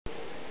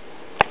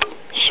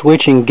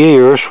Switching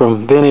gears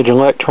from vintage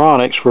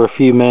electronics for a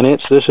few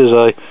minutes. This is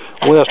a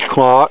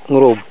Westclox,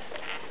 little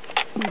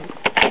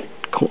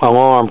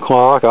alarm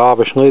clock,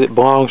 obviously, that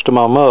belongs to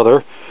my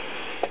mother.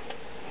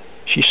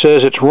 She says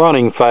it's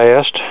running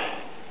fast,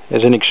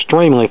 as in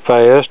extremely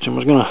fast, and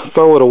was going to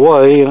throw it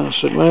away. And I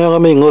said, well,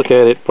 let me look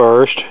at it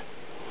first.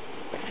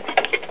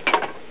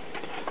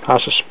 I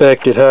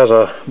suspect it has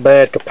a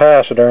bad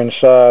capacitor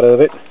inside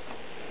of it.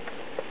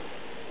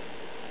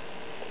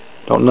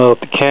 Don't know if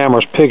the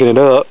camera's picking it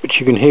up, but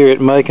you can hear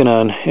it making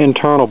an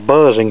internal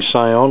buzzing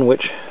sound,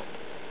 which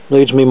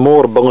leads me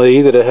more to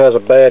believe that it has a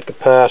bad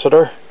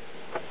capacitor.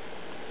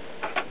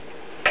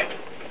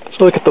 Let's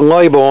look at the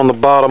label on the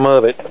bottom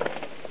of it.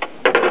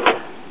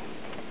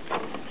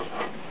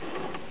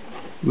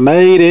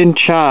 Made in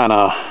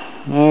China.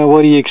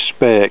 What do you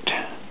expect?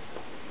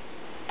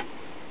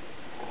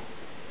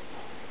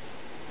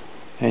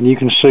 And you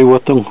can see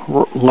what the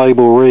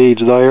label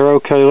reads there.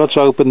 Okay, let's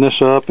open this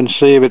up and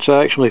see if it's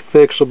actually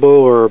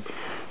fixable, or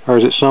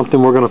is it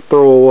something we're going to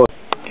throw away.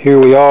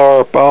 Here we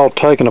are, all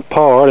taken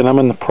apart, and I'm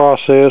in the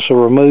process of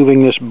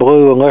removing this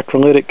blue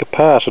electrolytic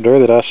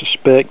capacitor that I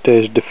suspect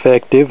is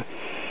defective.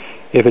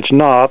 If it's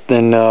not,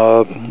 then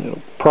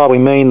it'll probably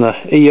mean the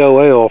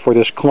EOL for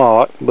this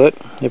clock, but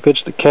if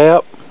it's the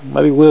cap,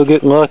 maybe we'll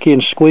get lucky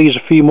and squeeze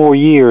a few more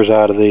years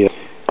out of this.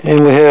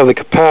 And we have the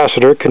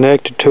capacitor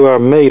connected to our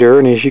meter,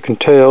 and as you can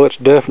tell, it's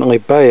definitely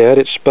bad.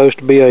 It's supposed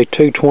to be a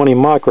 220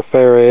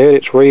 microfarad.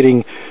 It's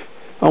reading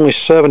only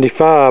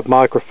 75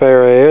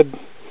 microfarad.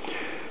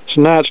 So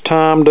now it's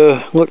time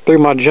to look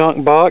through my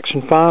junk box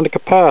and find a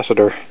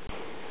capacitor.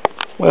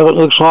 Well, it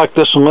looks like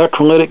this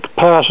electrolytic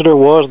capacitor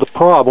was the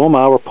problem.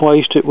 I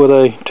replaced it with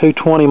a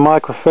 220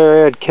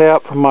 microfarad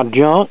cap from my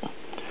junk,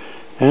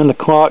 and the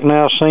clock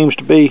now seems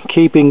to be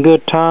keeping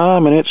good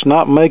time, and it's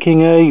not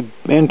making a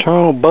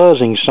internal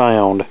buzzing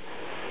sound.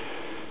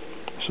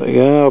 So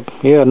yeah,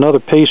 another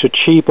piece of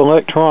cheap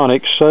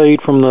electronics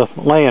saved from the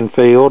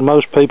landfill.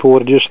 Most people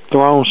would have just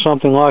thrown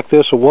something like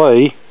this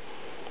away,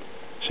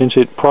 since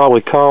it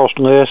probably cost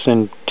less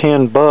than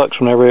 $10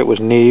 whenever it was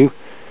new.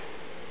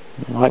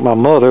 Like my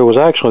mother was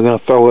actually going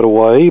to throw it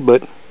away,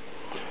 but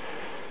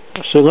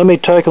so let me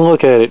take a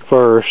look at it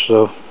first.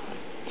 So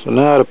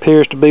now it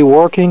appears to be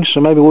working, so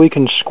maybe we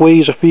can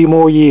squeeze a few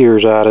more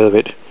years out of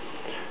it.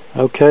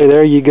 Okay,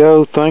 there you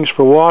go. Thanks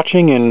for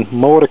watching, and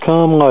more to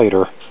come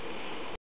later.